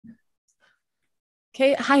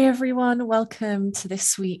Okay, hi everyone. Welcome to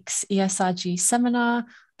this week's ESRG seminar.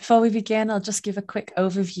 Before we begin, I'll just give a quick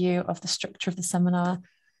overview of the structure of the seminar.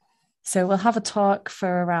 So we'll have a talk for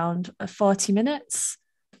around 40 minutes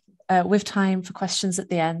with time for questions at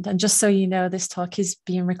the end. And just so you know, this talk is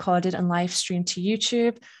being recorded and live streamed to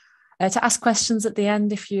YouTube. To ask questions at the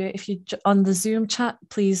end, if you on the Zoom chat,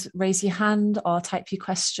 please raise your hand or type your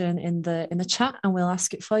question in the chat and we'll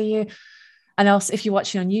ask it for you. And also, if you're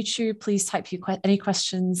watching on YouTube, please type any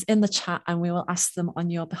questions in the chat and we will ask them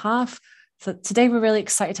on your behalf. So today we're really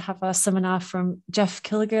excited to have our seminar from Jeff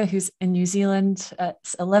Killiger, who's in New Zealand.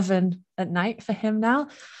 It's 11 at night for him now.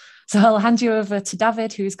 So I'll hand you over to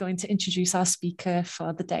David, who is going to introduce our speaker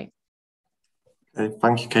for the day. Okay,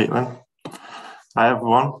 thank you, Caitlin. Hi,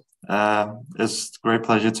 everyone. It's a great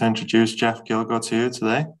pleasure to introduce Jeff Killiger to you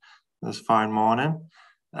today, this fine morning.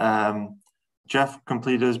 Jeff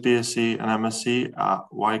completed his BSc and MSc at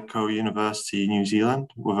Whakaari University, New Zealand,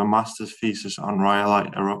 with a master's thesis on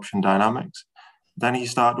rhyolite eruption dynamics. Then he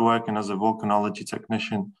started working as a volcanology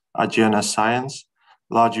technician at GNS Science,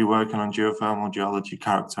 largely working on geothermal geology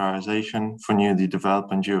characterization for newly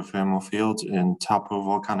developing geothermal fields in Tapu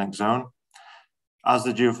volcanic zone. As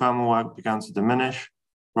the geothermal work began to diminish,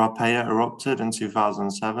 Raupeia erupted in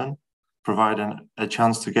 2007, providing a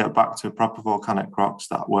chance to get back to proper volcanic rocks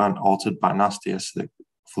that weren't altered by nasty acidic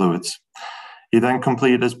fluids. He then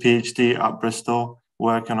completed his PhD at Bristol,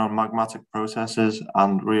 working on magmatic processes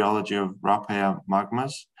and rheology of Raupeia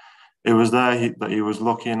magmas. It was there that he was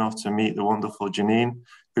lucky enough to meet the wonderful Janine,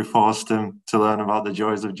 who forced him to learn about the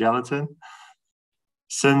joys of gelatin.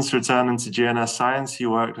 Since returning to GNS Science, he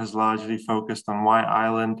work has largely focused on White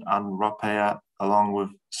Island and Raupeia, along with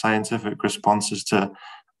scientific responses to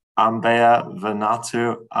Ambea,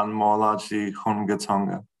 Vanuatu, and more largely Hunga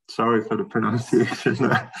Tonga. Sorry for the pronunciation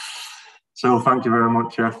there. So thank you very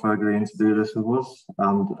much, Jeff, for agreeing to do this with us,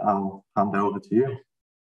 and I'll hand over to you.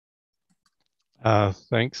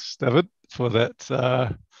 Thanks, David, for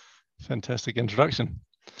that fantastic introduction.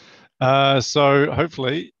 So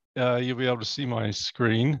hopefully you'll be able to see my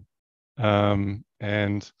screen, and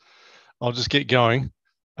I'll just get going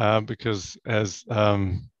because as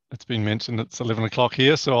it's been mentioned, it's 11 o'clock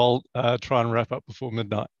here, so I'll try and wrap up before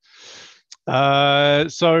midnight.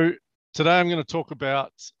 So today I'm going to talk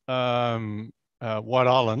about White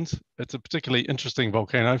Island. It's a particularly interesting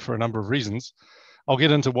volcano for a number of reasons. I'll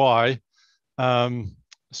get into why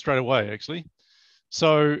straight away, actually.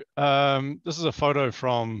 So this is a photo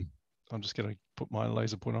from, I'm just going to put my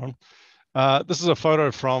laser pointer on. This is a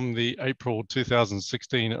photo from the April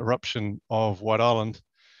 2016 eruption of White Island.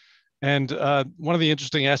 And one of the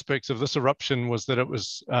interesting aspects of this eruption was that it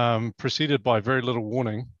was preceded by very little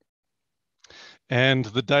warning. And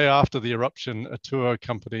the day after the eruption, a tour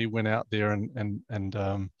company went out there and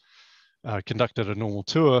conducted a normal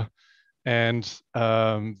tour. And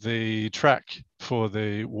the track for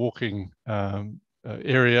the walking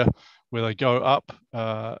area where they go up,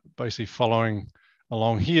 basically following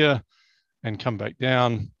along here and come back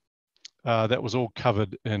down, that was all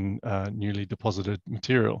covered in newly deposited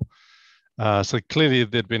material. So clearly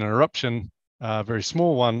there'd been an eruption, a very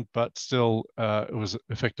small one, but still it was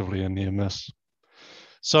effectively a near miss.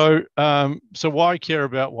 So, so why care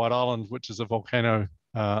about White Island, which is a volcano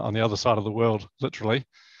on the other side of the world, literally?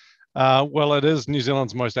 Well, it is New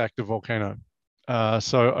Zealand's most active volcano.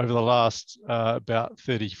 So over the last about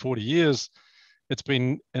 30, 40 years, it's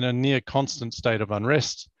been in a near constant state of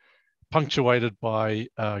unrest, punctuated by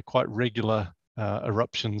quite regular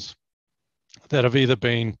eruptions that have either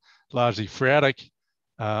been largely phreatic,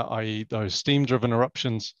 i.e. those steam-driven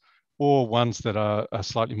eruptions, or ones that are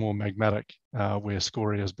slightly more magmatic, where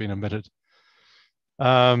scoria has been emitted.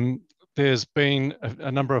 There's been a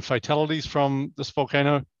number of fatalities from this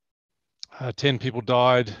volcano. 10 people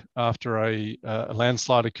died after a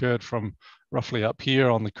landslide occurred from roughly up here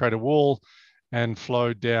on the crater wall and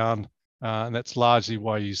flowed down, and that's largely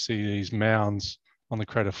why you see these mounds on the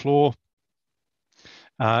crater floor.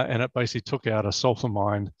 And it basically took out a sulfur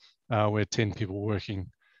mine where 10 people were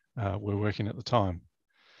working at the time.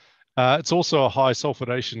 It's also a high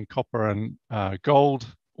sulfidation copper and gold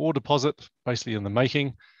ore deposit, basically in the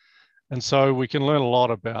making. And so we can learn a lot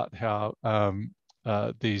about how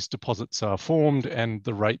these deposits are formed and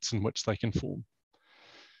the rates in which they can form.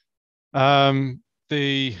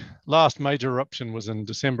 The last major eruption was in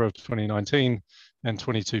December of 2019, and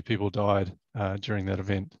 22 people died during that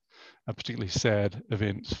event. A particularly sad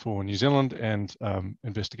event for New Zealand, and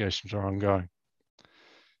investigations are ongoing.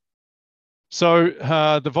 So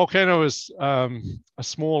the volcano is a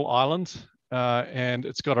small island, and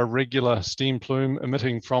it's got a regular steam plume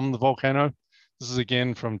emitting from the volcano. This is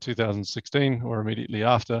again from 2016 or immediately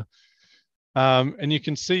after. And you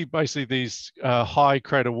can see basically these high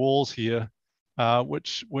crater walls here,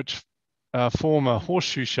 which form a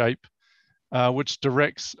horseshoe shape, which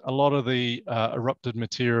directs a lot of the erupted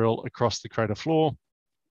material across the crater floor,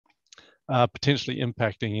 potentially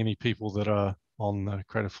impacting any people that are on the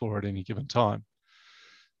crater floor at any given time.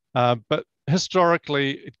 But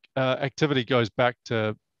historically, activity goes back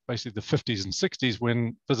to basically the 50s and 60s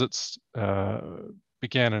when visits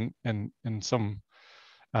began in some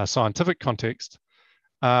scientific context,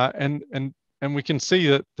 and we can see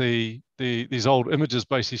that these old images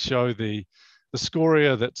basically show the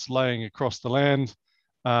scoria that's laying across the land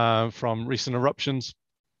from recent eruptions.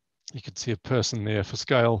 You can see a person there for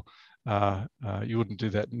scale. You wouldn't do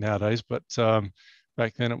that nowadays, but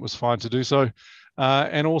back then it was fine to do so.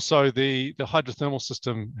 And also the hydrothermal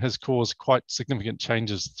system has caused quite significant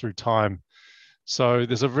changes through time. So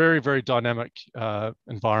there's a very, very dynamic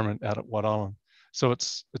environment out at White Island. So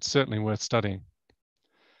it's certainly worth studying.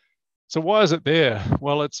 So why is it there?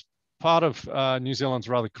 Well, it's part of New Zealand's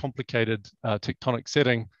rather complicated tectonic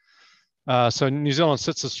setting. So New Zealand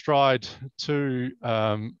sits astride two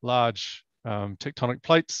large tectonic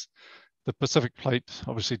plates. The Pacific plate,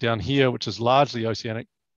 obviously down here, which is largely oceanic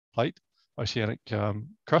plate, oceanic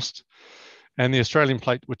crust, and the Australian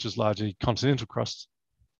plate, which is largely continental crust.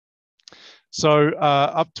 So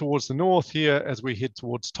up towards the north here, as we head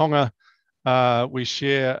towards Tonga, we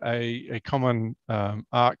share a common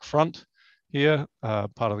arc front here,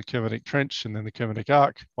 part of the Kermadec Trench, and then the Kermadec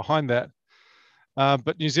Arc behind that.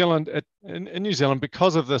 But New Zealand, in New Zealand,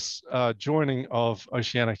 because of this joining of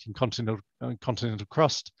oceanic and continental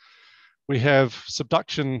crust, we have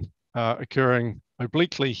subduction occurring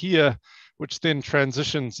obliquely here, which then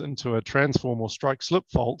transitions into a transform or strike slip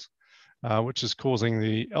fault, which is causing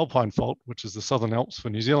the Alpine fault, which is the Southern Alps for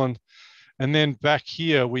New Zealand. And then back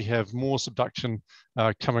here, we have more subduction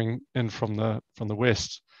coming in from the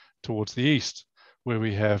west towards the east, where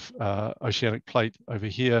we have oceanic plate over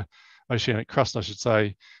here, oceanic crust, I should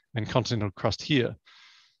say, and continental crust here.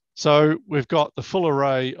 So we've got the full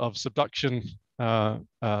array of subduction,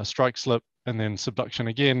 strike slip, and then subduction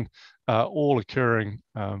again, all occurring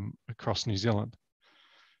across New Zealand.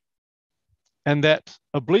 And that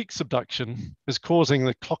oblique subduction is causing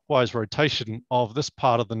the clockwise rotation of this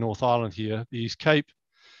part of the North Island here, the East Cape,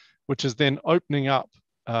 which is then opening up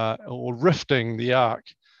or rifting the arc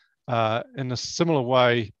in a similar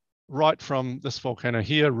way, right from this volcano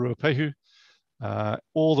here, Ruapehu,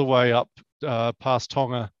 all the way up past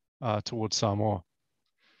Tonga towards Samoa.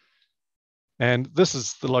 And this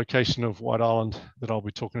is the location of White Island that I'll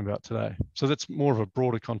be talking about today. So that's more of a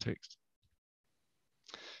broader context.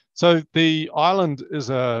 So the island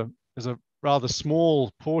is a rather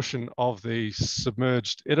small portion of the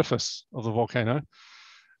submerged edifice of the volcano.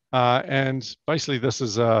 And basically this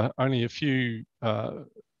is only a few,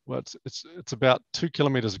 well, it's about 2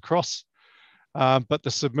 kilometers across, but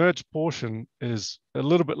the submerged portion is a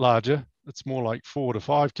little bit larger. It's more like 4 to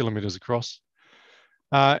 5 kilometers across.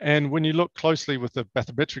 And when you look closely with the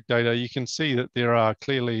bathymetric data, you can see that there are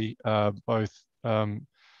clearly both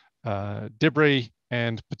debris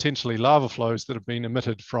and potentially lava flows that have been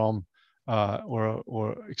emitted from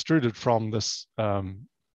or extruded from this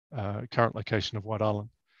current location of White Island.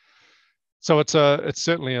 So it's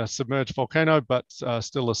certainly a submerged volcano, but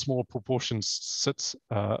still a small proportion sits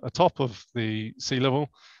atop of the sea level.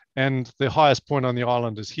 And the highest point on the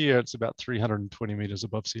island is here. It's about 320 meters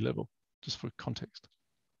above sea level, just for context.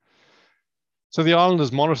 So the island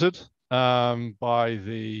is monitored by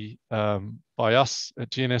us at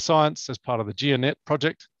GNS Science as part of the GeoNet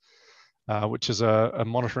project, which is a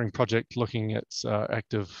monitoring project looking at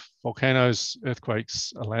active volcanoes,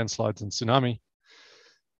 earthquakes, landslides, and tsunami.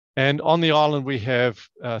 And on the island, we have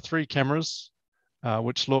 3 cameras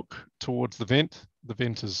which look towards the vent. The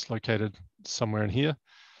vent is located somewhere in here.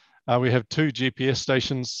 We have 2 GPS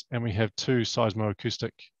stations, and we have 2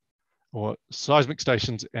 seismoacoustic or seismic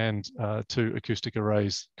stations and 2 acoustic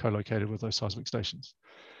arrays co-located with those seismic stations.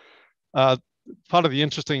 Part of the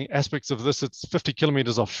interesting aspects of this, it's 50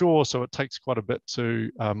 kilometers offshore, so it takes quite a bit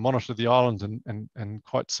to monitor the island and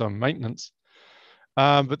quite some maintenance.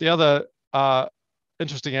 But the other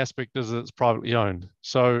interesting aspect is that it's privately owned.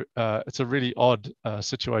 So it's a really odd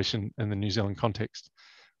situation in the New Zealand context,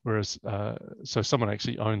 whereas, so someone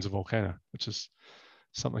actually owns a volcano, which is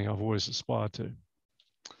something I've always aspired to.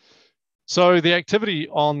 So the activity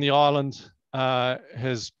on the island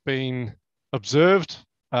has been observed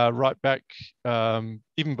right back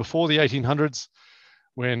even before the 1800s,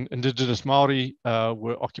 when Indigenous Māori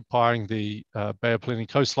were occupying the Bay of Plenty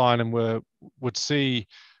coastline and would see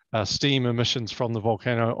steam emissions from the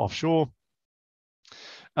volcano offshore.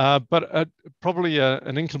 But probably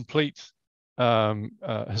an incomplete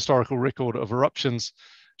historical record of eruptions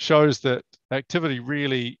shows that activity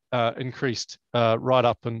really increased right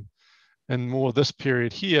up in more this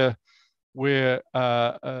period here, where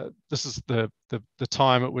this is the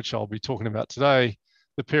time at which I'll be talking about today,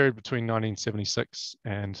 the period between 1976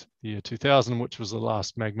 and the year 2000, which was the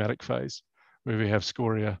last magmatic phase, where we have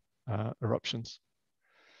scoria eruptions.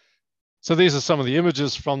 So these are some of the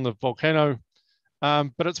images from the volcano,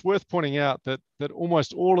 but it's worth pointing out that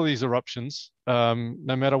almost all of these eruptions, no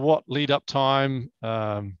matter what lead up time,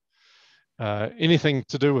 anything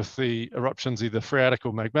to do with the eruptions, either phreatic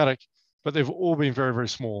or magmatic, but they've all been very, very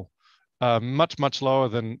small, much lower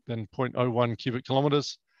than 0.01 cubic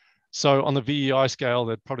kilometers. So on the VEI scale,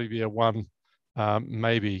 there'd probably be a 1,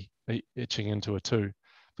 maybe etching into a 2,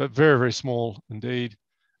 but very, very small indeed.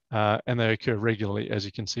 And they occur regularly, as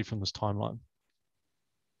you can see from this timeline.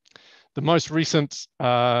 The most recent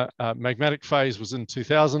magmatic phase was in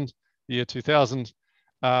 2000, the year 2000,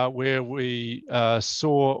 where we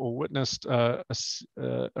saw or witnessed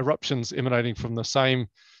eruptions emanating from the same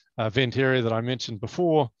vent area that I mentioned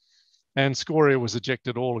before, and scoria was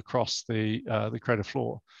ejected all across the crater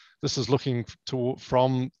floor. This is looking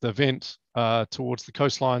from the vent towards the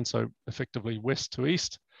coastline, so effectively west to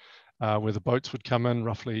east, where the boats would come in,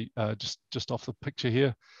 roughly just off the picture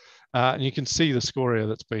here. And you can see the scoria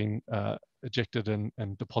that's been ejected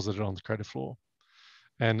and deposited on the crater floor.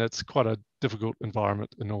 And it's quite a difficult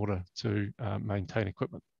environment in order to maintain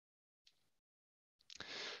equipment.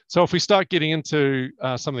 So if we start getting into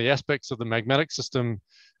some of the aspects of the magmatic system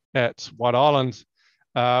at White Island,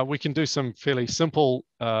 we can do some fairly simple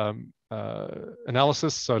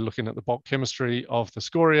analysis. So looking at the bulk chemistry of the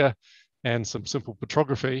scoria and some simple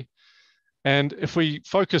petrography. And if we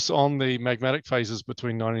focus on the magmatic phases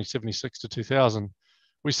between 1976 to 2000,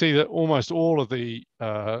 we see that almost all of the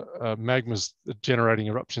magmas generating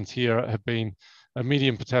eruptions here have been a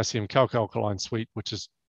medium potassium calc-alkaline sweet, which is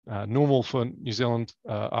normal for New Zealand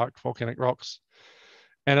arc volcanic rocks.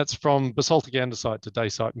 And it's from basaltic andesite to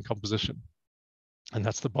dacite in composition. And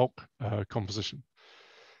that's the bulk composition.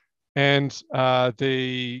 And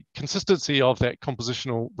the consistency of that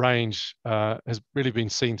compositional range has really been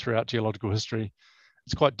seen throughout geological history.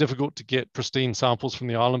 It's quite difficult to get pristine samples from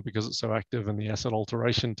the island because it's so active, and the acid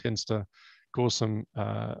alteration tends to cause some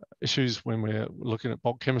issues when we're looking at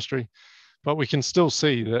bulk chemistry. But we can still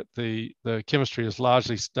see that the chemistry has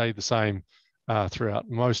largely stayed the same throughout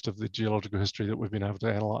most of the geological history that we've been able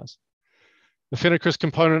to analyze. The phenocryst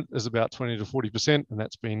component is about 20 to 40%, and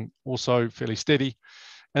that's been also fairly steady.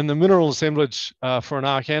 And the mineral assemblage for an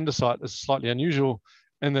arc andesite is slightly unusual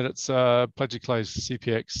in that it's plagioclase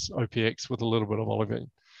CPX, OPX with a little bit of olivine,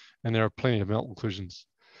 and there are plenty of melt inclusions.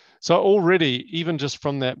 So already, even just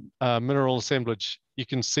from that mineral assemblage, you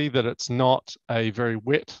can see that it's not a very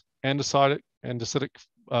wet andesitic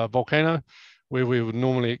volcano, where we would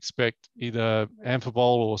normally expect either amphibole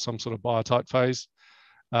or some sort of biotite phase.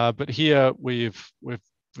 But here we've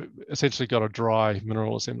essentially got a dry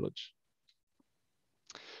mineral assemblage.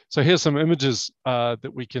 So here's some images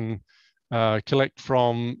that we can collect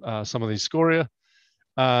from some of these scoria.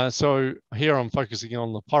 So here I'm focusing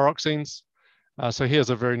on the pyroxenes. So here's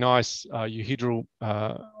a very nice euhedral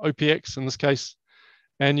OPX in this case.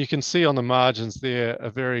 And you can see on the margins there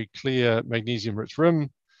a very clear magnesium-rich rim,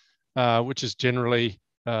 which is generally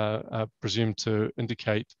presumed to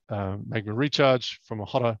indicate magma recharge from a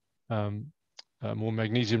hotter, more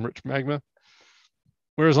magnesium-rich magma.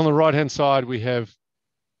 Whereas on the right-hand side, we have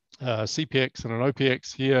CPX and an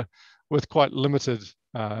OPX here with quite limited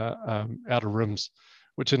outer rims,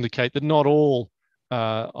 which indicate that not all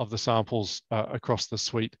of the samples across the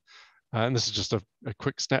suite. And this is just a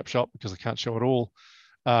quick snapshot because I can't show it all.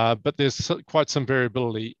 But there's quite some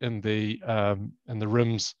variability in the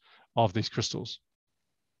rims of these crystals.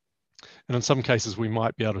 And in some cases, we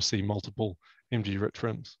might be able to see multiple Mg-rich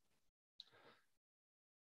rims.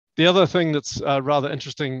 The other thing that's rather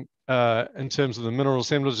interesting in terms of the mineral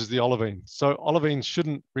assemblage is the olivine. So olivines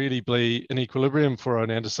shouldn't really be in equilibrium for an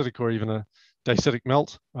andesitic or even a dacitic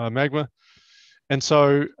melt magma. And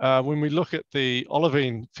so when we look at the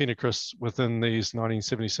olivine phenocrysts within these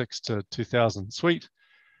 1976 to 2000 suite,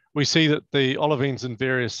 we see that the olivines in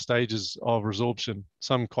various stages of resorption,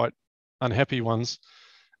 some quite unhappy ones,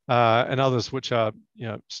 and others which are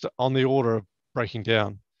on the order of breaking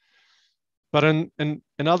down. But in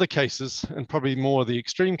other cases, and probably more the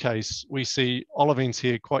extreme case, we see olivines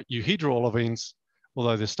here, quite euhedral olivines,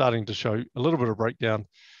 although they're starting to show a little bit of breakdown,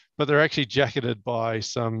 but they're actually jacketed by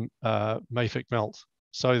some mafic melt.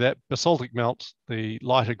 So that basaltic melt, the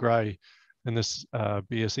lighter gray in this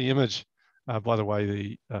BSE image, by the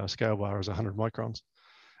way, the scale bar is 100 microns.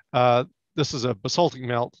 This is a basaltic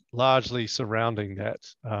melt largely surrounding that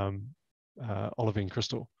olivine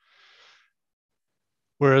crystal.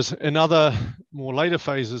 Whereas in other more later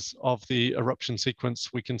phases of the eruption sequence,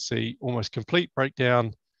 we can see almost complete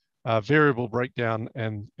breakdown, variable breakdown,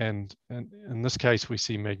 and in this case, we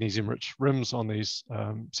see magnesium-rich rims on these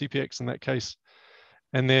CPX in that case.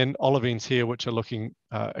 And then olivines here, which are looking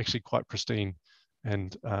actually quite pristine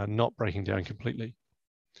and not breaking down completely.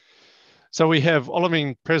 So we have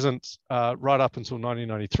olivine present right up until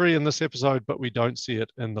 1993 in this episode, but we don't see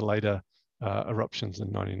it in the later eruptions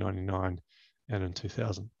in 1999 and in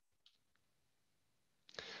 2000.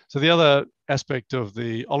 So the other aspect of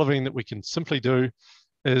the olivine that we can simply do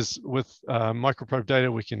is with microprobe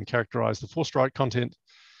data, we can characterize the force strike content.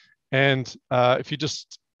 And if you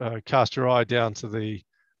just cast your eye down to the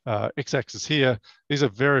x-axis here, these are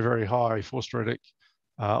very, very high force phreatic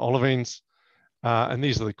olivines. And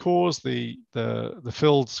these are the cores, the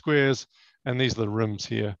filled squares, and these are the rims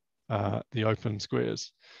here, the open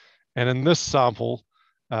squares. And in this sample,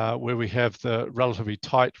 where we have the relatively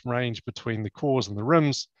tight range between the cores and the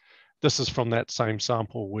rims, this is from that same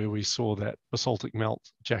sample where we saw that basaltic melt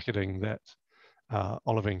jacketing that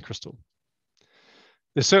olivine crystal.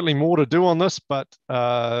 There's certainly more to do on this, but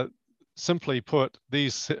simply put,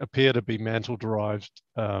 these appear to be mantle-derived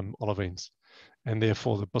olivines, and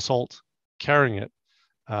therefore the basalt carrying it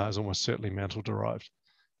is almost certainly mantle-derived.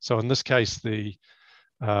 So in this case, the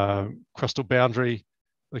crustal boundary,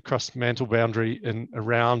 the crust mantle boundary in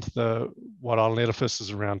around the White Island edifice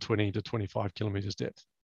is around 20 to 25 kilometers depth.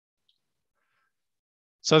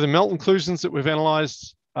 So the melt inclusions that we've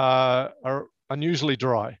analyzed are unusually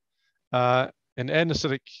dry. An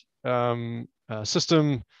andesitic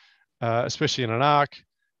system, especially in an arc,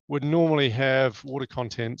 would normally have water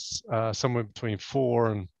contents somewhere between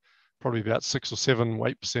 4 and probably about 6 or 7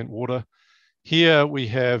 weight % water. Here we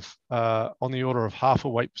have on the order of half a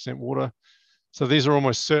weight % water. So these are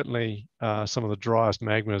almost certainly some of the driest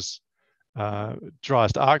magmas,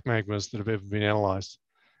 driest arc magmas that have ever been analyzed.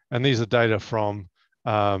 And these are data from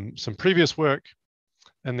some previous work,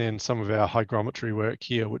 and then some of our hygrometry work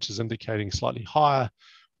here, which is indicating slightly higher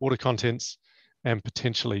water contents and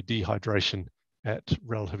potentially dehydration at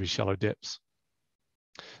relatively shallow depths.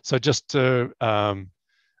 So just to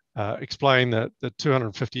explain that the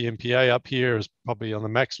 250 MPa up here is probably on the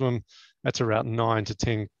maximum. That's around 9 to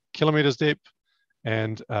 10 kilometers depth,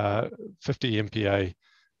 and 50 MPa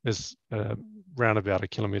is around about a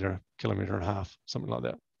kilometer and a half, something like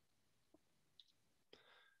that.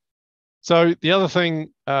 So the other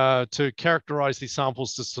thing to characterize these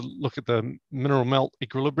samples is to look at the mineral melt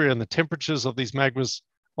equilibria and the temperatures of these magmas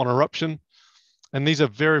on eruption. And these are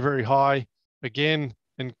very, very high, again,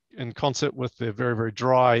 in concert with the very, very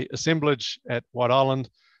dry assemblage at White Island.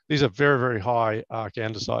 These are very, very high arc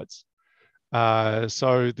andesites.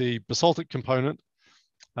 So the basaltic component,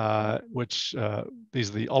 which these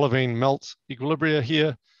are the olivine melt equilibria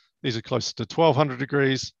here, these are close to 1200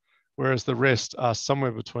 degrees, whereas the rest are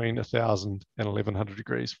somewhere between 1000 and 1100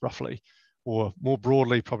 degrees, roughly, or more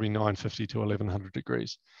broadly, probably 950 to 1100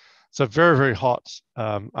 degrees. So very, very hot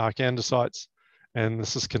arc andesites, and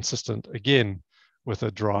this is consistent, again, with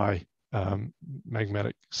a dry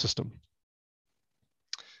magmatic system.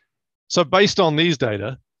 So based on these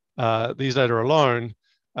data alone,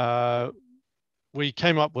 we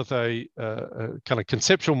came up with a kind of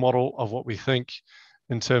conceptual model of what we think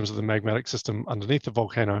in terms of the magmatic system underneath the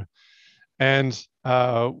volcano. And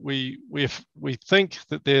we think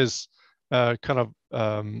that there's a kind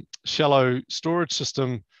of shallow storage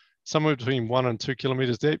system somewhere between 1 and 2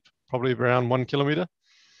 kilometers deep, probably around 1 kilometer,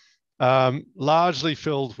 largely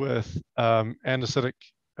filled with andesitic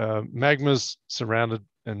magmas surrounded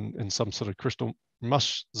in some sort of crystal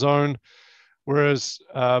mush zone, whereas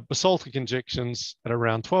basaltic injections at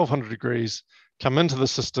around 1200 degrees come into the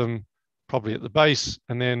system, probably at the base,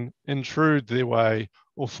 and then intrude their way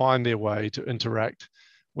or find their way to interact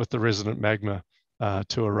with the resident magma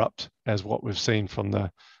to erupt, as what we've seen from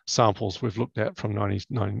the samples we've looked at from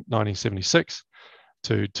 1976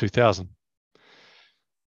 to 2000.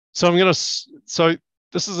 So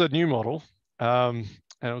this is a new model, and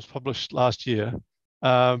it was published last year,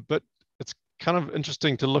 but it's kind of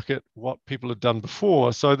interesting to look at what people had done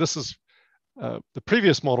before. So this is the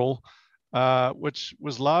previous model, which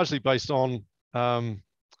was largely based on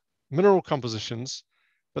mineral compositions,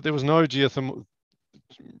 but there was no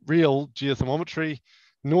real geothermometry,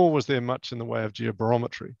 nor was there much in the way of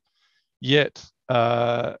geobarometry. Yet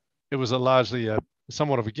it was largely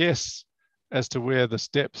somewhat of a guess, as to where this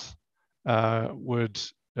depth would,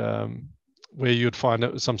 where you'd find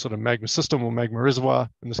it was some sort of magma system or magma reservoir,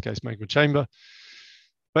 in this case, magma chamber.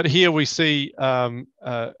 But here we see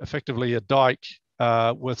effectively a dike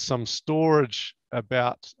with some storage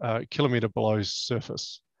about a kilometre below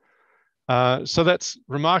surface. So that's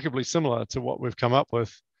remarkably similar to what we've come up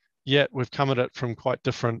with, yet we've come at it from quite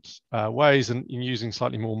different ways and using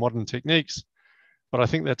slightly more modern techniques. But I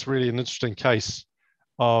think that's really an interesting case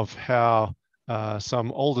of how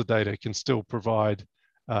some older data can still provide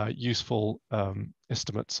useful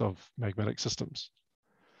estimates of magmatic systems.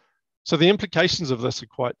 So the implications of this are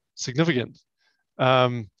quite significant.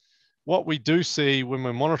 What we do see when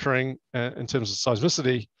we're monitoring in terms of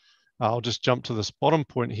seismicity, I'll just jump to this bottom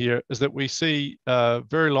point here, is that we see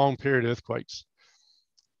very long period earthquakes.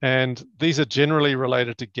 And these are generally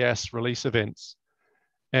related to gas release events.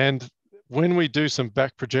 And when we do some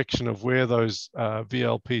back projection of where those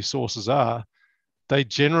VLP sources are, they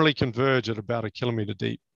generally converge at about a kilometre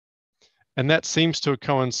deep. And that seems to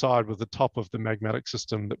coincide with the top of the magmatic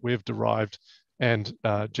system that we've derived and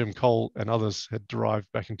Jim Cole and others had derived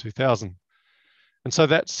back in 2000. And so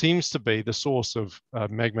that seems to be the source of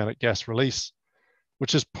magmatic gas release,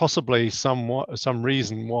 which is possibly some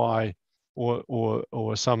reason why,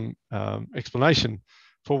 or some explanation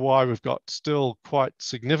for why we've got still quite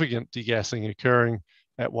significant degassing occurring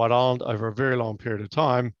at White Island over a very long period of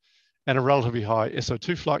time, and a relatively high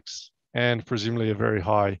SO2 flux, and presumably a very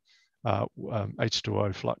high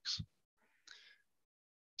H2O flux.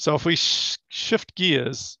 So if we shift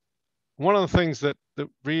gears, one of the things that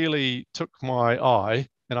really took my eye,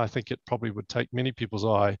 and I think it probably would take many people's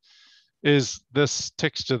eye, is this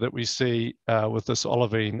texture that we see with this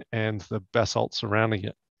olivine and the basalt surrounding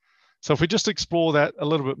it. So if we just explore that a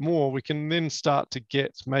little bit more, we can then start to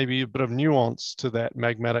get maybe a bit of nuance to that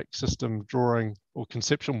magmatic system drawing or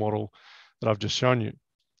conceptual model that I've just shown you.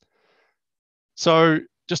 So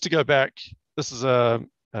just to go back, this is a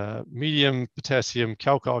medium potassium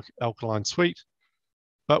calc-alkaline sweet.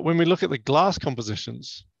 But when we look at the glass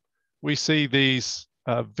compositions, we see these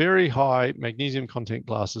very high magnesium content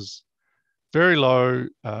glasses, very low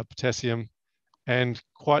potassium, and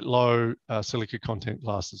quite low silica content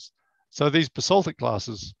glasses. So these basaltic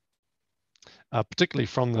glasses, particularly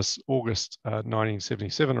from this August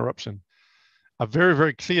 1977 eruption, are very,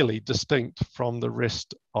 very clearly distinct from the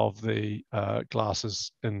rest of the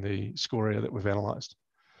glasses in the scoria that we've analyzed.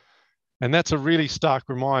 And that's a really stark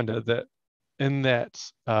reminder that in that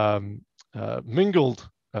mingled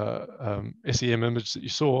SEM image that you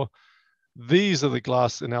saw, these are the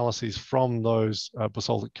glass analyses from those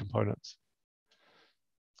basaltic components.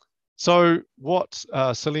 So what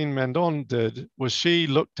Celine Mandon did was she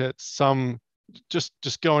looked at some,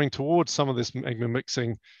 just going towards some of this magma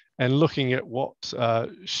mixing and looking at what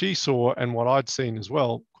she saw and what I'd seen as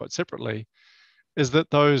well, quite separately, is that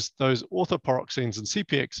those orthopyroxenes and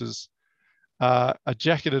CPXs are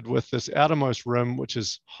jacketed with this outermost rim, which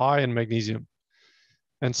is high in magnesium.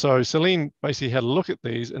 And so Celine basically had a look at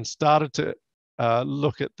these and started to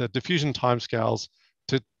look at the diffusion timescales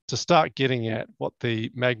to start getting at what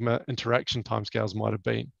the magma interaction timescales might have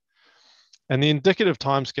been. And the indicative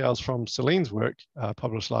timescales from Celine's work,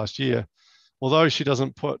 published last year, although she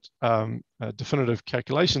doesn't put definitive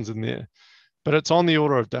calculations in there, but it's on the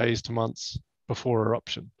order of days to months before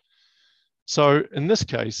eruption. So in this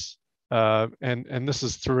case, and this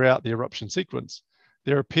is throughout the eruption sequence,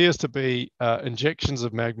 there appears to be injections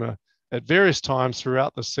of magma at various times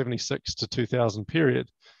throughout the 76 to 2000 period,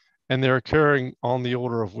 and they're occurring on the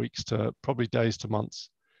order of weeks to probably days to months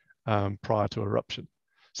prior to eruption.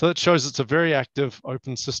 So that shows it's a very active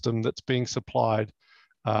open system that's being supplied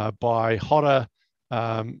by hotter,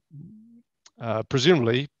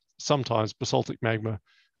 presumably sometimes basaltic magma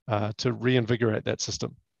to reinvigorate that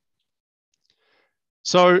system.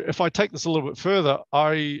 So if I take this a little bit further,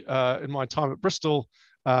 in my time at Bristol,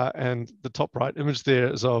 and the top right image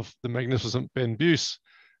there is of the magnificent Ben Buse,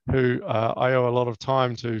 who I owe a lot of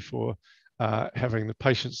time to for having the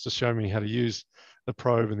patience to show me how to use the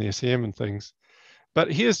probe and the SEM and things.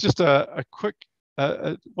 But here's just a quick,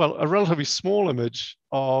 well, a relatively small image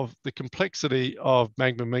of the complexity of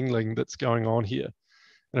magma mingling that's going on here.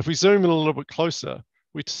 And if we zoom in a little bit closer,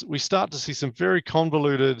 we start to see some very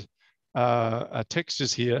convoluted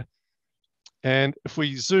textures here. And if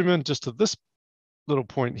we zoom in just to this little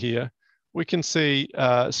point here, we can see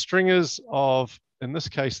stringers of, in this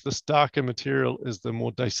case, this darker material is the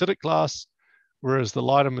more dacitic glass, whereas the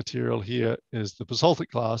lighter material here is the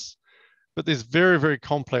basaltic glass. But there's very, very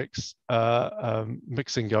complex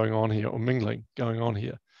mixing going on here, or mingling going on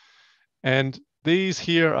here. And these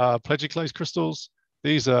here are plagioclase crystals.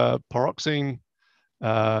 These are pyroxene,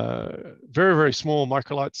 very, very small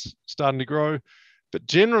microlites starting to grow. But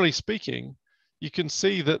generally speaking, you can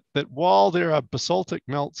see that while there are basaltic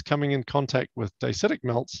melts coming in contact with dacitic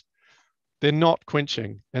melts, they're not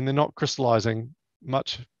quenching and they're not crystallizing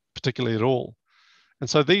much, particularly at all. And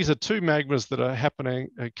so these are two magmas that are happening,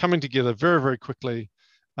 coming together very, very quickly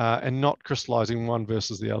and not crystallizing one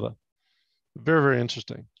versus the other. Very, very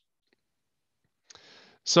interesting.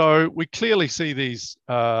 So we clearly see these,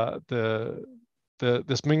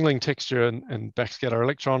 this mingling texture and backscatter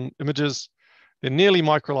electron images. They're nearly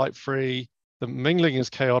microlite free. The mingling is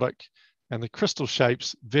chaotic, and the crystal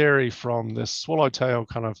shapes vary from this swallowtail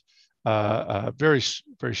kind of very,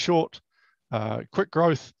 very short, quick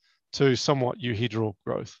growth to somewhat euhedral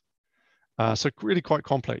growth. So really quite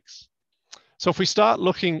complex. So if we start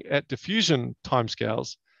looking at diffusion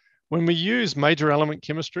timescales, when we use major element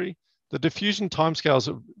chemistry, the diffusion timescales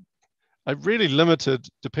are really limited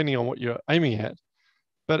depending on what you're aiming at.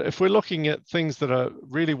 But if we're looking at things that are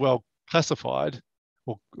really well classified,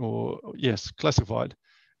 classified,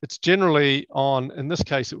 it's generally on, in this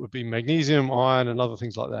case, it would be magnesium, iron, and other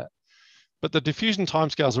things like that. But the diffusion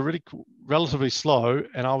timescales are really relatively slow,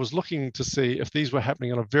 and I was looking to see if these were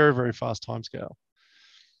happening on a very, very fast timescale.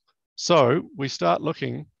 So we start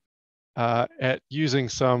looking at using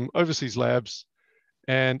some overseas labs,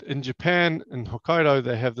 and in Japan, in Hokkaido,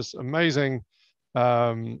 they have this amazing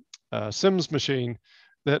SIMS machine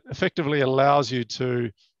that effectively allows you to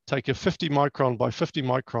take a 50 micron by 50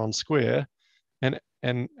 micron square and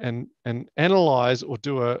analyze or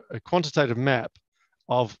do a quantitative map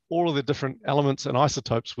of all of the different elements and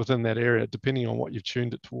isotopes within that area, depending on what you've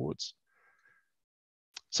tuned it towards.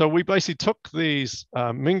 So we basically took these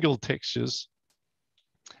mingled textures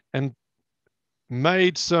and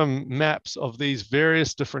made some maps of these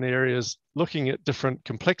various different areas, looking at different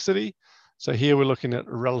complexity. So here we're looking at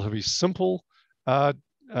a relatively simple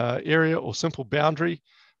area or simple boundary,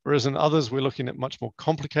 whereas in others we're looking at much more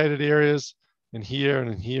complicated areas in here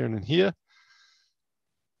and in here and in here.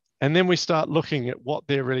 And then we start looking at what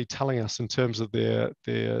they're really telling us in terms of their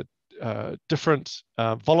different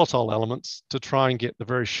volatile elements to try and get the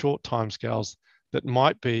very short timescales that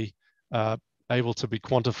might be able to be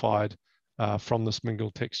quantified from this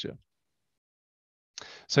mingled texture.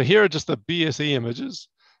 So here are just the BSE images.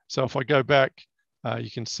 So if I go back,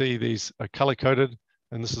 you can see these are color-coded,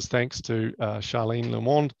 and this is thanks to Charlene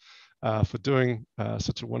Lemond for doing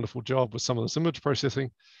such a wonderful job with some of this image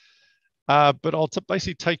processing. But I'll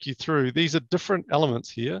basically take you through. These are different elements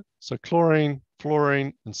here. So chlorine,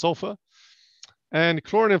 fluorine, and sulfur. And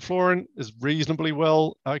chlorine and fluorine is reasonably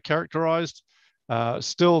well characterized.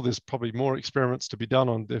 Still, there's probably more experiments to be done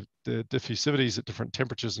on the diffusivities at different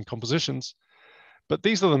temperatures and compositions. But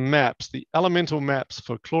these are the maps, the elemental maps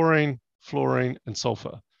for chlorine, fluorine, and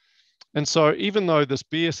sulfur. And so even though this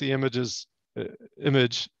BSE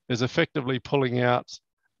image is effectively pulling out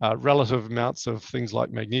relative amounts of things like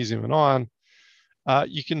magnesium and iron,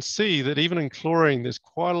 you can see that even in chlorine, there's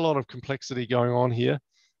quite a lot of complexity going on here.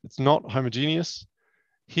 It's not homogeneous.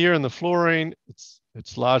 Here in the fluorine,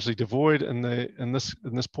 it's largely devoid in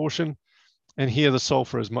this portion, and here the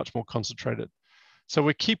sulfur is much more concentrated. So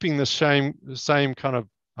we're keeping the same kind of,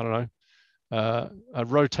 I don't know, a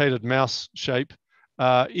rotated mouse shape,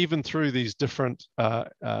 even through these different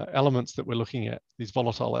elements that we're looking at, these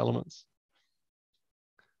volatile elements.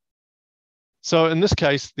 So in this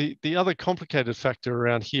case, the other complicated factor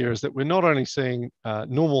around here is that we're not only seeing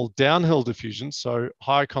normal downhill diffusion, so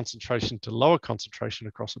higher concentration to lower concentration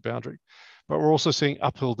across a boundary, but we're also seeing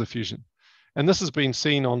uphill diffusion. And this has been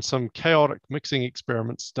seen on some chaotic mixing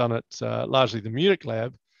experiments done at largely the Munich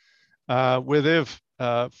lab, where they've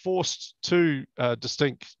forced two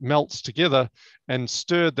distinct melts together and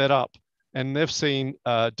stirred that up. And they've seen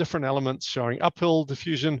different elements showing uphill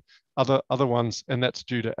diffusion, other ones, and that's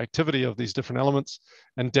due to activity of these different elements,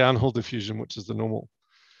 and downhill diffusion, which is the normal.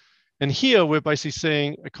 And here we're basically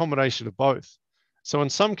seeing a combination of both. So in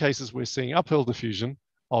some cases, we're seeing uphill diffusion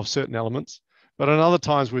of certain elements, but in other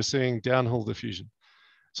times we're seeing downhill diffusion.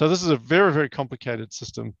 So this is a very, very complicated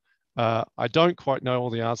system. I don't quite know all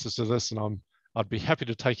the answers to this, and I'd be happy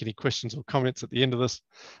to take any questions or comments at the end of this.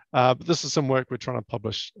 But this is some work we're trying to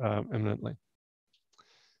publish imminently.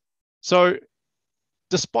 So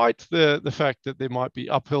despite the fact that there might be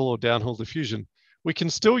uphill or downhill diffusion, we can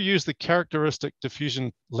still use the characteristic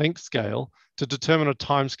diffusion length scale to determine a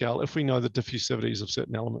time scale if we know the diffusivities of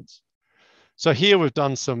certain elements. So here we've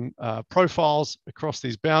done some profiles across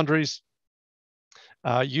these boundaries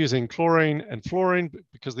using chlorine and fluorine,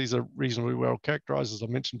 because these are reasonably well characterized, as I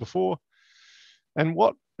mentioned before. And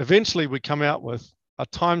what eventually we come out with are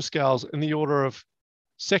timescales in the order of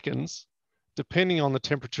seconds, depending on the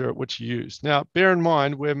temperature at which you use. Now, bear in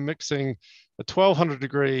mind, we're mixing a 1200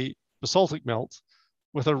 degree basaltic melt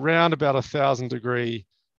with around about 1000 degree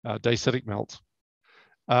dacitic melt.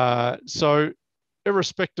 So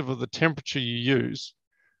irrespective of the temperature you use,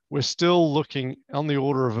 we're still looking on the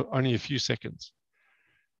order of only a few seconds.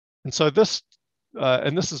 And so this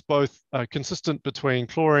is both consistent between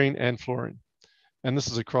chlorine and fluorine. And this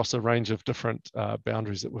is across a range of different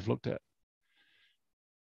boundaries that we've looked at.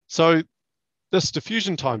 So this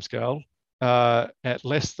diffusion timescale at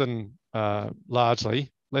less than,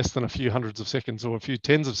 largely, less than a few hundreds of seconds, or a few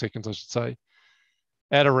tens of seconds, I should say,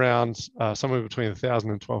 at around somewhere between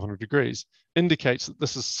 1000 and 1200 degrees, indicates that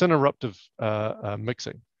this is syneruptive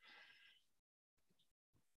mixing.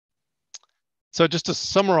 So just to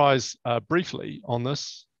summarize briefly on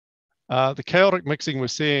this, the chaotic mixing we're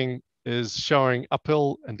seeing is showing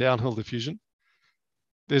uphill and downhill diffusion.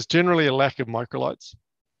 There's generally a lack of microlights.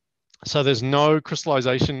 So there's no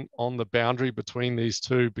crystallization on the boundary between these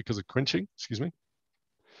two because of quenching, excuse me.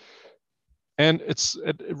 And it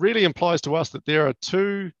really implies to us that there are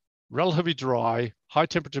two relatively dry, high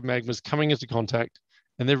temperature magmas coming into contact,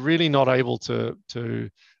 and they're really not able to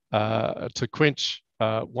quench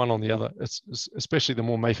one on the other. It's especially the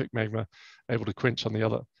more mafic magma able to quench on the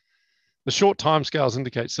other. The short timescales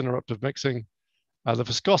indicate syneruptive mixing. The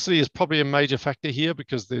viscosity is probably a major factor here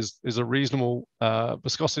because there's a reasonable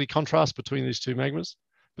viscosity contrast between these two magmas,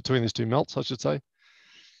 between these two melts, I should say.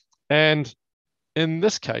 And in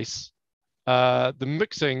this case, the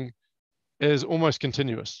mixing is almost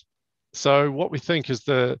continuous. So what we think is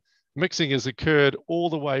the mixing has occurred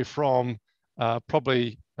all the way from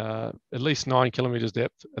probably at least 9 kilometers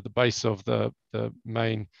depth at the base of the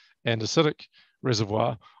main andesitic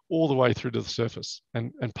reservoir, all the way through to the surface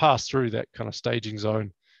and pass through that kind of staging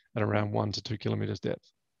zone at around 1 to 2 kilometers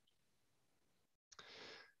depth.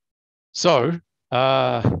 So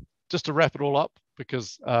just to wrap it all up,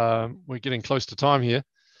 because we're getting close to time here,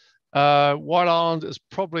 White Island is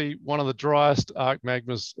probably one of the driest arc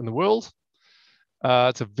magmas in the world.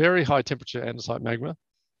 It's a very high temperature andesite magma,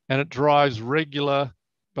 and it drives regular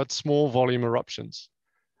but small volume eruptions.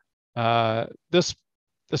 This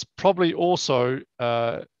probably also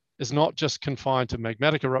is not just confined to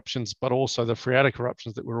magmatic eruptions, but also the phreatic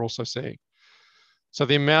eruptions that we're also seeing. So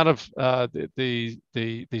the amount of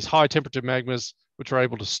these high temperature magmas, which are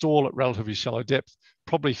able to stall at relatively shallow depth,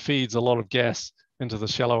 probably feeds a lot of gas into the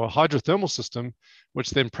shallower hydrothermal system,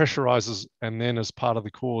 which then pressurizes and then is part of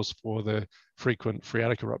the cause for the frequent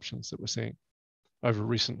phreatic eruptions that we're seeing over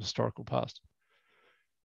recent historical past.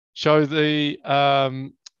 So the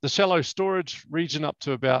shallow storage region up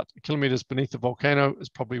to about kilometers beneath the volcano is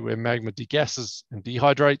probably where magma degasses and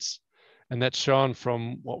dehydrates. And that's shown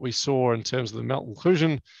from what we saw in terms of the melt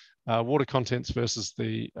inclusion, water contents versus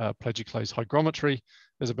the plagioclase hygrometry.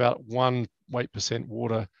 There's about 1 weight%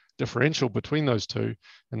 water differential between those two.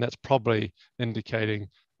 And that's probably indicating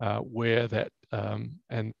where that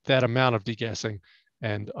and that amount of degassing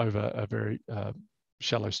and over a very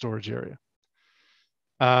shallow storage area.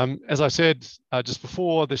 As I said just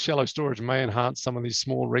before, the shallow storage may enhance some of these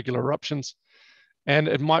small regular eruptions, and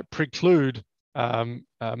it might preclude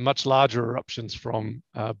much larger eruptions from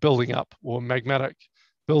building up, or magmatic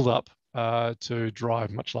buildup to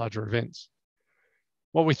drive much larger events.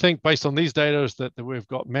 What we think based on these data is that we've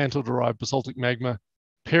got mantle-derived basaltic magma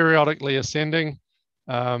periodically ascending,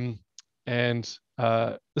 and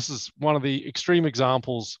this is one of the extreme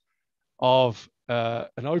examples of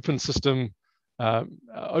an open system,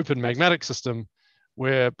 open magmatic system,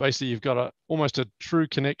 where basically you've got almost a true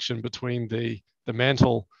connection between the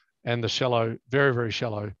mantle and the shallow, very, very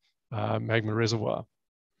shallow magma reservoir.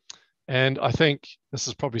 And I think this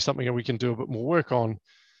is probably something that we can do a bit more work on,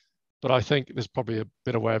 but I think there's probably a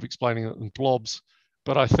better way of explaining it than blobs.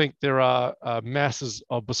 But I think there are masses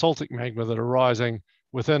of basaltic magma that are rising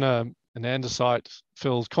within an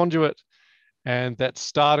andesite-filled conduit, and that's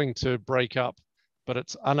starting to break up, but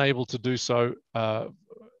it's unable to do so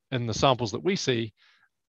in the samples that we see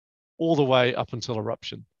all the way up until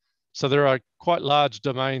eruption. So there are quite large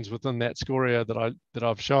domains within that scoria that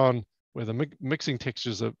I've shown where the mixing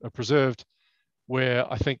textures are preserved,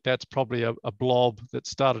 where I think that's probably a blob that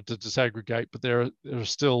started to disaggregate, but there are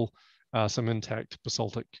still some intact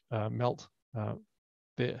basaltic melt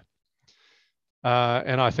there.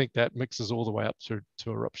 And I think that mixes all the way up to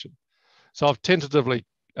eruption. So I've tentatively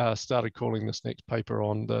started calling this next paper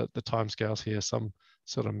on the timescales here some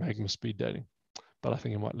sort of magma speed dating, but I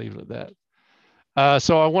think I might leave it at that.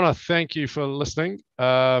 So I want to thank you for listening.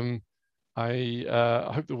 I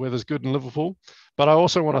hope the weather's good in Liverpool, but I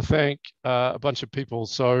also want to thank a bunch of people.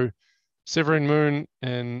 So Severine Moon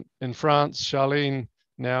in France, Charlene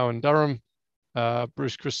now in Durham,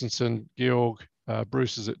 Bruce Christensen, Georg,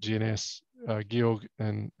 Bruce is at GNS, Georg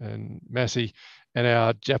and Massey, and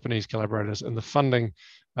our Japanese collaborators. And the funding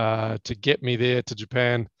to get me there to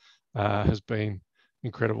Japan has been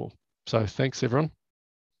incredible. So thanks, everyone.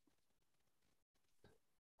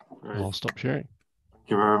 Great. I'll stop sharing. Thank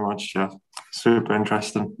you very much, Jeff. Super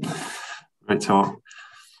interesting. Great talk.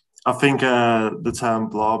 I think the term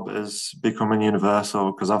blob is becoming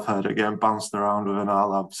universal because I've heard it getting bounced around within our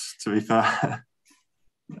labs, to be fair.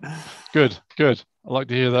 Good. I like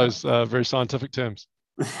to hear those very scientific terms.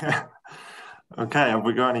 Okay, have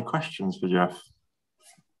we got any questions for Jeff?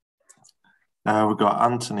 We've got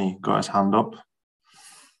Anthony, got his hand up.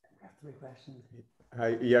 3 questions.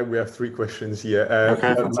 Hi, yeah, we have 3 questions here.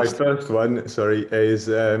 Okay, my first one, sorry, is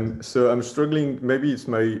so I'm struggling. Maybe it's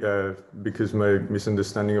because my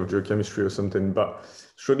misunderstanding of geochemistry or something, but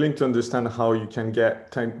struggling to understand how you can get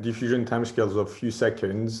diffusion timescales of few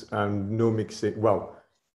seconds and no mixing. Well,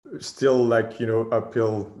 still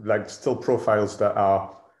uphill, still profiles that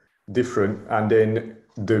are different, and then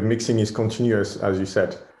the mixing is continuous, as you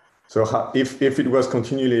said. So if it was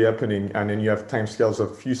continually happening and then you have timescales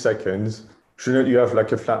of few seconds, shouldn't you have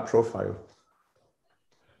a flat profile?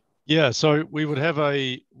 Yeah, so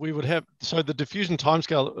so the diffusion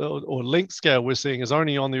timescale or length scale we're seeing is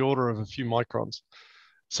only on the order of a few microns.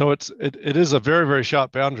 So it is a very, very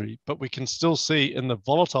sharp boundary, but we can still see in the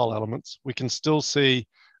volatile elements, we can still see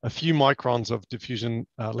a few microns of diffusion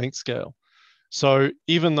length scale. So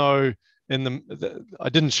even though I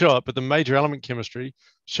didn't show it, but the major element chemistry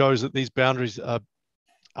shows that these boundaries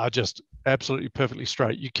are just absolutely perfectly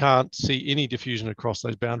straight. You can't see any diffusion across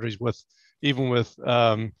those boundaries even with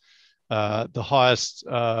the highest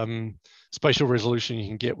spatial resolution you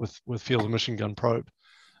can get with field emission gun probe.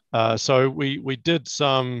 So we did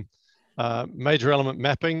some major element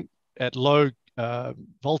mapping at low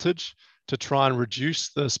voltage to try and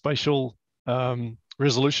reduce the spatial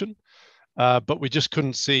resolution, but we just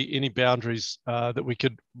couldn't see any boundaries that we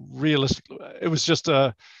could realistically. It was just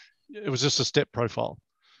a step profile.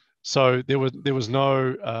 So there were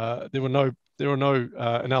no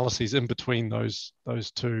analyses in between those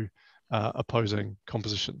 2 opposing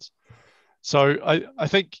compositions. So I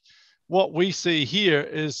think what we see here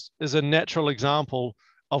is a natural example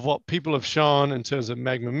of what people have shown in terms of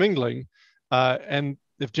magma mingling, and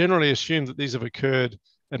they've generally assumed that these have occurred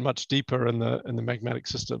and much deeper in the magmatic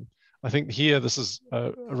system. I think here this is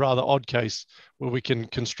a rather odd case where we can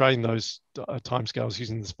constrain those timescales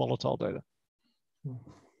using this volatile data.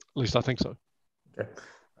 At least I think so. Okay.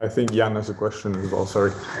 I think Jan has a question as well,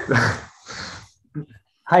 sorry.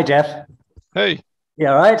 Hi, Jeff. Hey. You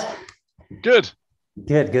all right? Good.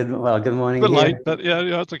 Well, good morning. A bit late, but yeah,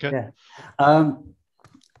 it's okay. Yeah.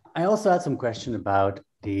 I also had some question about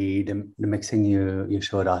the mixing you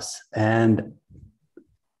showed us. And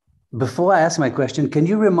before I ask my question, can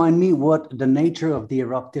you remind me what the nature of the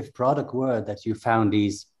eruptive product were that you found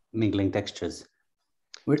these mingling textures?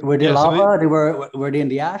 Were they lava? Were they in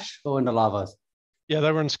the ash or in the lavas? Yeah,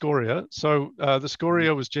 they were in scoria. So the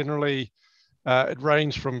scoria was generally, it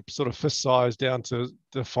ranged from sort of fist size down to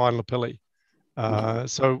the fine lapilli.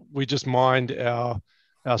 So we just mined our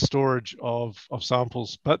storage of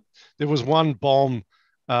samples. But there was one bomb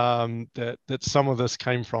that some of this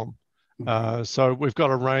came from. So we've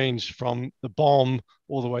got a range from the bomb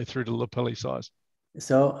all the way through to lapilli size.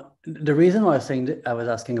 So the reason why I was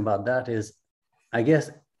asking about that is, I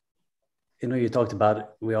guess, you talked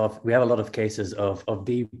about we have a lot of cases of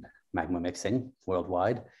deep magma mixing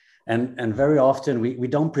worldwide, and very often we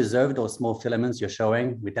don't preserve those small filaments you're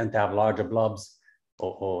showing. We tend to have larger blobs,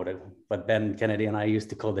 but Ben Kennedy and I used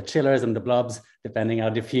to call the chillers and the blobs, depending how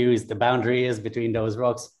diffuse the boundary is between those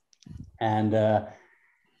rocks. And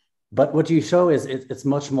but what you show is it's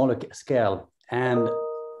much smaller scale, and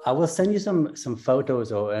I will send you some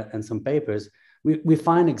photos and some papers. We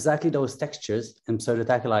find exactly those textures in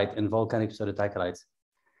pseudotachylites, in volcanic pseudotachylites.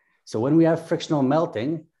 So when we have frictional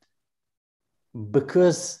melting,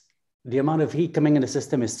 because the amount of heat coming in the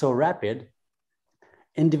system is so rapid,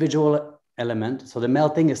 individual element, so the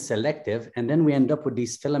melting is selective, and then we end up with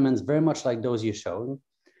these filaments very much like those you're showing.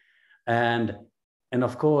 And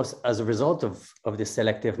of course, as a result of this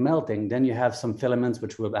selective melting, then you have some filaments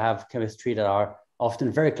which will have chemistry that are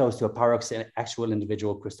often very close to a pyroxene, actual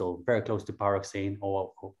individual crystal, very close to pyroxene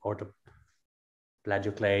or to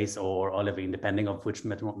plagioclase or olivine, depending on which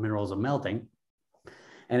minerals are melting.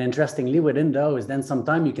 And interestingly, within those, then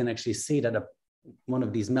sometime you can actually see that one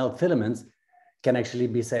of these melt filaments can actually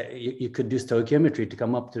be, you could do stoichiometry to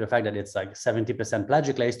come up to the fact that it's like 70%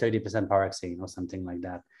 plagioclase, 30% pyroxene or something like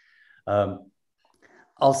that.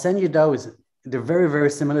 I'll send you those. They're very, very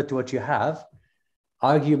similar to what you have.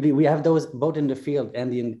 Arguably, we have those both in the field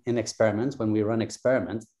and in experiments when we run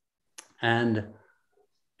experiments. And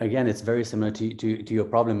again, it's very similar to your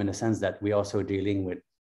problem in the sense that we're also dealing with,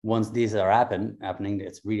 once these are happening,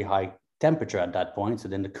 it's really high temperature at that point. So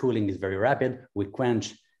then the cooling is very rapid. We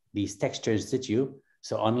quench these textures in situ.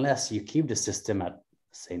 So unless you keep the system at,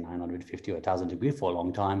 say, 950 or 1,000 degrees for a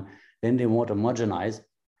long time, then they won't homogenize.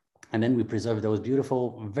 And then we preserve those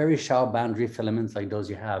beautiful, very sharp boundary filaments like those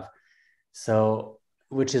you have. So,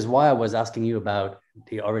 which is why I was asking you about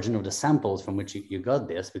the origin of the samples from which you got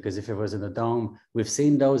this, because if it was in a dome, we've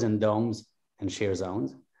seen those in domes and shear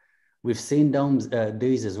zones. We've seen domes,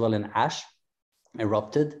 these as well in ash,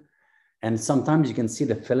 erupted. And sometimes you can see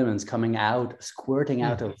the filaments coming out, squirting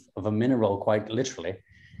out of a mineral quite literally,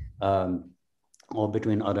 or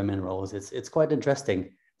between other minerals. It's quite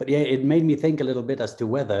interesting. But yeah, it made me think a little bit as to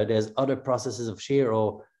whether there's other processes of shear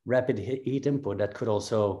or rapid heat input that could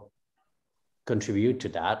also contribute to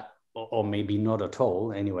that, or maybe not at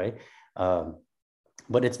all anyway.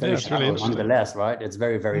 But it's very shallow really nonetheless, right? It's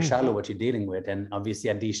very, very shallow what you're dealing with. And obviously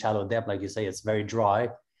at these shallow depth, like you say, it's very dry.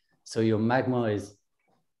 So your magma is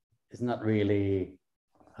not really,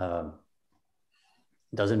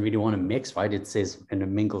 doesn't really want to mix, right? It says in a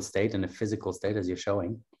mingled state, in a physical state as you're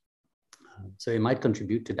showing. So it might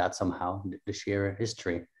contribute to that somehow, the sheer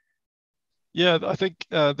history. Yeah, I think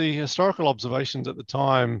the historical observations at the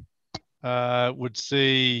time would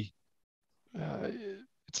see,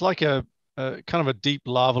 it's like a kind of a deep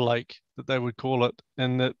lava lake that they would call it,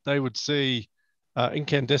 and that they would see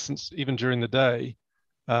incandescence even during the day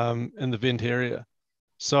in the vent area.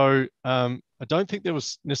 So I don't think there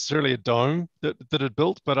was necessarily a dome that had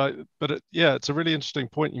built, but it's a really interesting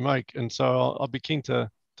point you make, and so I'll be keen to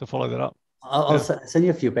follow that up. I'll send you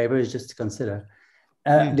a few papers just to consider.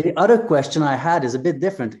 The other question I had is a bit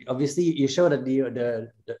different. Obviously, you showed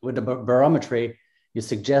that with the barometry, you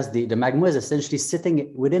suggest the magma is essentially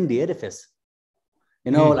sitting within the edifice.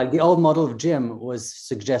 You know, like the old model of Jim was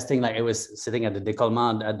suggesting like it was sitting at the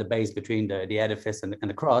décollement at the base between the edifice and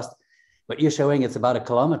the crust, but you're showing it's about 1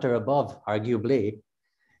 kilometer above, arguably.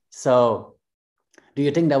 So do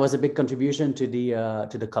you think that was a big contribution to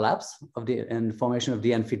the collapse of and formation of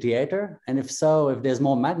the amphitheater? And if so, if there's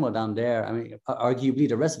more magma down there, I mean, arguably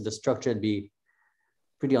the rest of the structure would be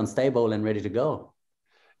pretty unstable and ready to go.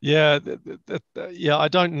 Yeah, I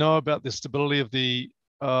don't know about the stability of the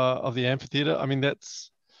amphitheater. I mean,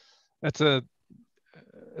 it's a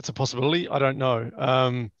possibility. I don't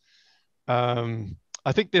know.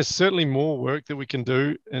 I think there's certainly more work that we can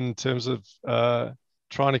do in terms of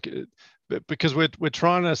trying to, because we're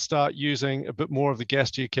trying to start using a bit more of the gas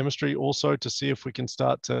geochemistry also to see if we can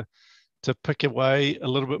start to pick away a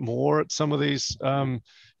little bit more at some of these, the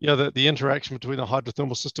interaction between the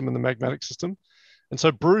hydrothermal system and the magmatic system. And so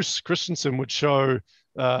Bruce Christensen would show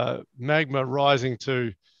magma rising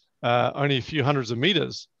to only a few hundreds of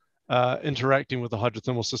meters interacting with the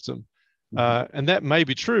hydrothermal system. And that may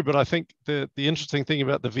be true, but I think the interesting thing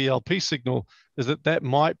about the VLP signal is that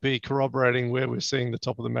might be corroborating where we're seeing the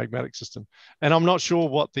top of the magmatic system. And I'm not sure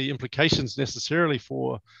what the implications necessarily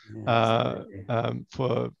for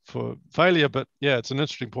failure, but yeah, it's an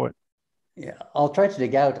interesting point. Yeah, I'll try to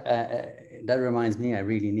dig out. That reminds me, I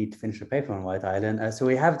really need to finish the paper on White Island. So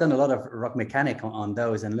we have done a lot of rock mechanic on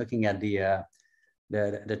those and looking at the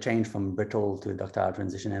change from brittle to ductile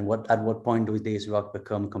transition, and at what point do these rock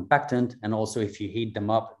become compactant, and also if you heat them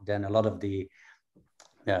up, then a lot of the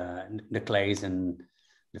clays and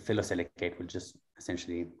the phyllosilicate will just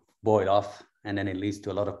essentially boil off, and then it leads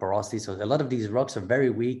to a lot of porosity. So a lot of these rocks are very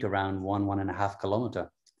weak around 1.5 kilometer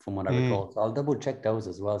from what I recall. So I'll double check those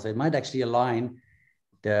as well. So it might actually align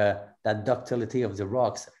that ductility of the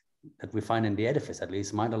rocks that we find in the edifice, at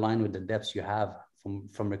least, might align with the depths you have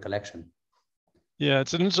from recollection. Yeah,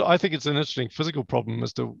 I think it's an interesting physical problem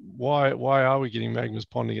as to why are we getting magmas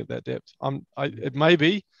ponding at that depth. It may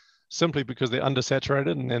be simply because they're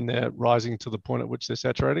undersaturated and then they're rising to the point at which they're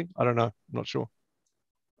saturating. I don't know. I'm not sure.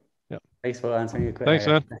 Yeah. Thanks for answering your question.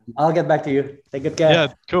 Thanks, man. I'll get back to you. Take good care.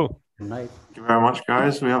 Yeah, cool. Good night. Thank you very much,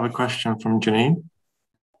 guys. We have a question from Janine.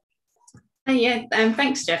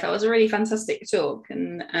 Thanks, Jeff. That was a really fantastic talk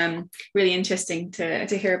and really interesting to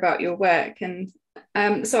hear about your work. And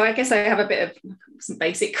so I guess I have a bit of some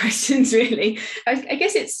basic questions, really. I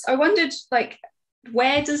guess I wondered, like,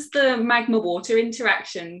 where does the magma water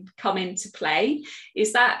interaction come into play?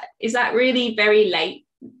 Is that really very late,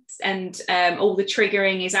 and all the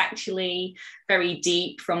triggering is actually very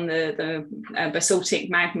deep from the basaltic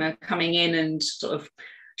magma coming in and sort of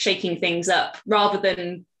shaking things up, rather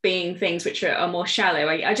than being things which are more shallow.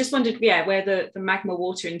 I just wondered, where the magma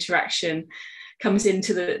water interaction comes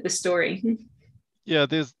into the story. Yeah,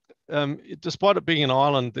 there's despite it being an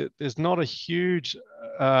island, there's not a huge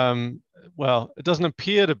well, it doesn't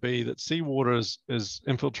appear to be that seawater is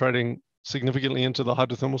infiltrating significantly into the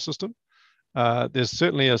hydrothermal system. There's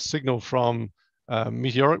certainly a signal from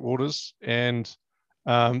meteoric waters, and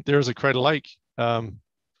there is a crater lake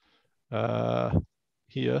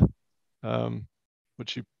here,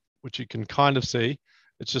 which you can kind of see.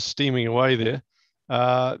 It's just steaming away there.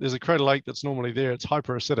 There's a crater lake that's normally there. It's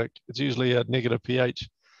hyperacidic. It's usually a negative pH,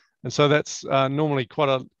 and so that's normally quite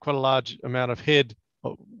a large amount of head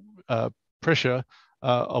pressure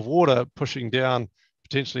of water pushing down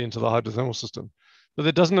potentially into the hydrothermal system. But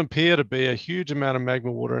there doesn't appear to be a huge amount of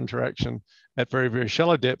magma water interaction at very, very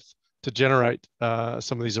shallow depth to generate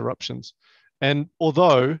some of these eruptions. And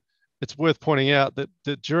although it's worth pointing out that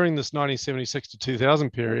during this 1976 to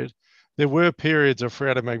 2000 period, there were periods of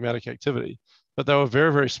phreatomagmatic activity, but they were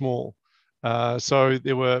very, very small. So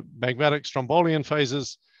there were magmatic strombolian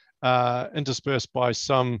phases interspersed by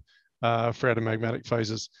some phreatomagmatic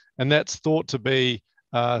phases. And that's thought to be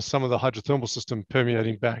some of the hydrothermal system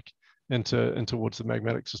permeating back in towards the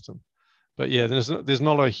magmatic system. But yeah, there's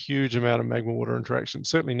not a huge amount of magma water interaction,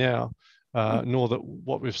 certainly now, nor that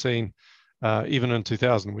what we've seen even in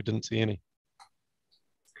 2000, we didn't see any.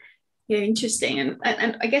 Yeah, interesting.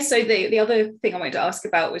 And I guess so the other thing I wanted to ask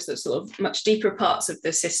about was the sort of much deeper parts of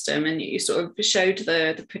the system, and you sort of showed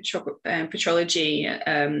the petrology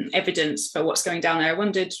evidence for what's going down there. I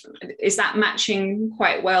wondered, is that matching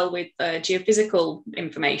quite well with geophysical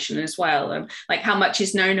information as well? Like how much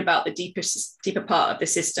is known about the deeper part of the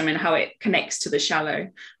system and how it connects to the shallow,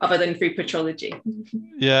 other than through petrology?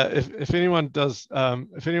 Yeah, if anyone does,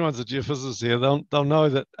 if anyone's a geophysicist here, they'll know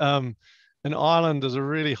that an island is a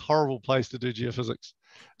really horrible place to do geophysics.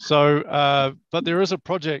 So, but there is a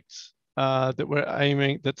project that we're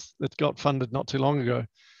aiming that got funded not too long ago,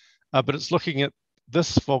 but it's looking at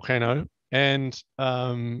this volcano and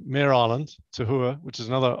Mare Island, Tahua, which is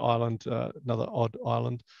another island, another odd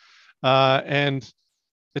island, and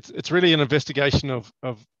it's really an investigation of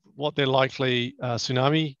what their likely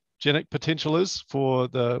tsunami-genic potential is for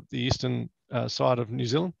the eastern side of New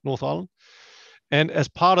Zealand, North Island. And as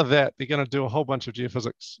part of that, they're going to do a whole bunch of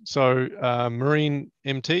geophysics. So marine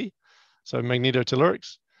MT, so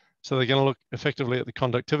magnetotellurics. So they're going to look effectively at the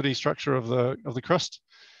conductivity structure of the crust.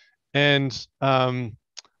 And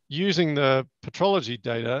using the petrology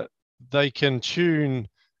data, they can tune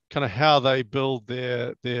kind of how they build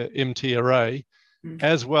their MT array,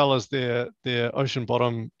 as well as their ocean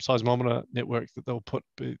bottom seismometer network that they'll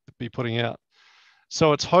be putting out.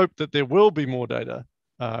 So it's hoped that there will be more data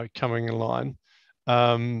coming in line.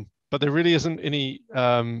 But there really isn't any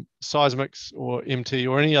seismics or MT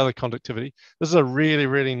or any other conductivity. This is a really,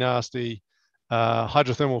 really nasty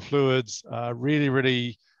hydrothermal fluids, really,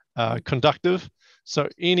 really conductive. So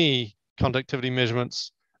any conductivity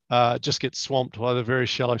measurements just get swamped by the very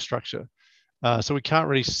shallow structure. So we can't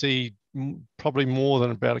really see probably more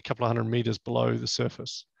than about a couple of 100 meters below the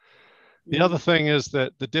surface. The other thing is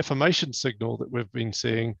that the deformation signal that we've been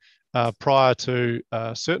seeing prior to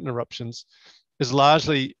certain eruptions is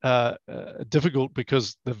largely difficult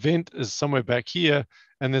because the vent is somewhere back here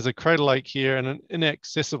and there's a crater lake here and an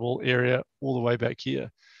inaccessible area all the way back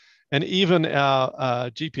here. And even our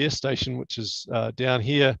GPS station, which is down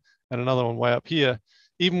here and another one way up here,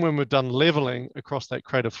 even when we've done leveling across that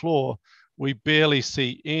crater floor, we barely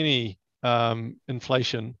see any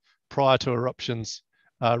inflation prior to eruptions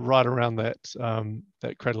right around that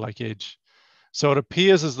crater lake edge. So it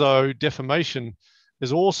appears as though deformation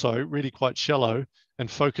is also really quite shallow and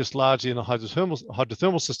focused largely in the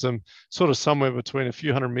hydrothermal system, sort of somewhere between a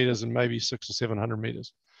few hundred meters and maybe 600 or 700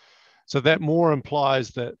 meters. So that more implies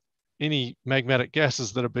that any magmatic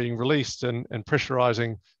gases that are being released and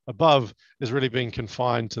pressurizing above is really being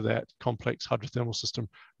confined to that complex hydrothermal system,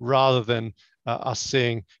 rather than us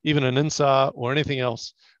seeing even an INSAR or anything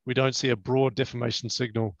else. We don't see a broad deformation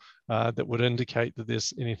signal that would indicate that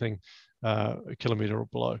there's anything a kilometer or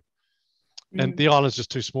below. And the island's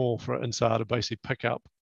just too small for INSAR to basically pick up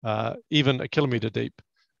even a kilometer deep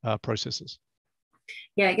processes.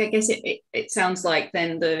 Yeah, I guess it sounds like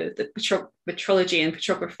then the petrology and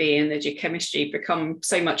petrography and the geochemistry become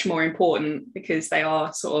so much more important, because they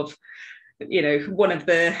are sort of, one of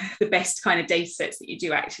the best kind of data sets that you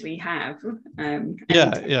do actually have. And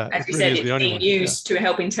as you said, it's being used to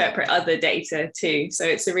help interpret other data too. So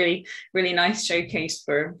it's a really, really nice showcase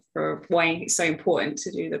for why it's so important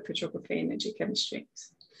to do the petrography and the geochemistry.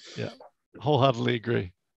 Yeah, wholeheartedly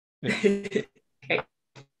agree. Yeah. Okay.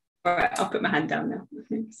 All right, I'll put my hand down now.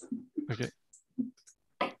 Okay.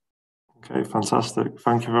 Okay, fantastic.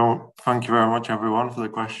 Thank you very much, everyone, for the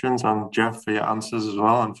questions, and Jeff for your answers as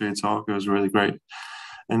well, and for your talk. It was really great,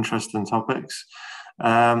 interesting topics.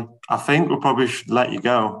 I think we'll probably should let you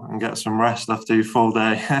go and get some rest after your full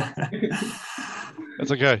day.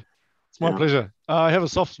 That's okay. It's my pleasure. I have a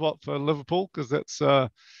soft spot for Liverpool because that's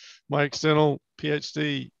my external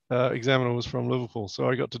PhD examiner was from Liverpool, so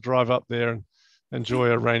I got to drive up there and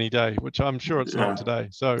enjoy a rainy day, which I'm sure it's not today.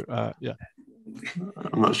 So yeah.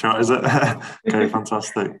 I'm not sure, is it? Okay,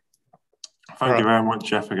 fantastic. Thank you very much,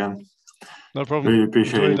 Jeff, again. No problem. Really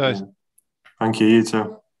appreciate it. Thank you, you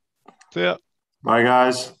too. See ya. Bye,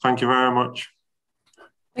 guys. Thank you very much.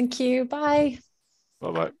 Thank you. Bye.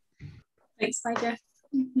 Bye-bye. Thanks, bye, Jeff.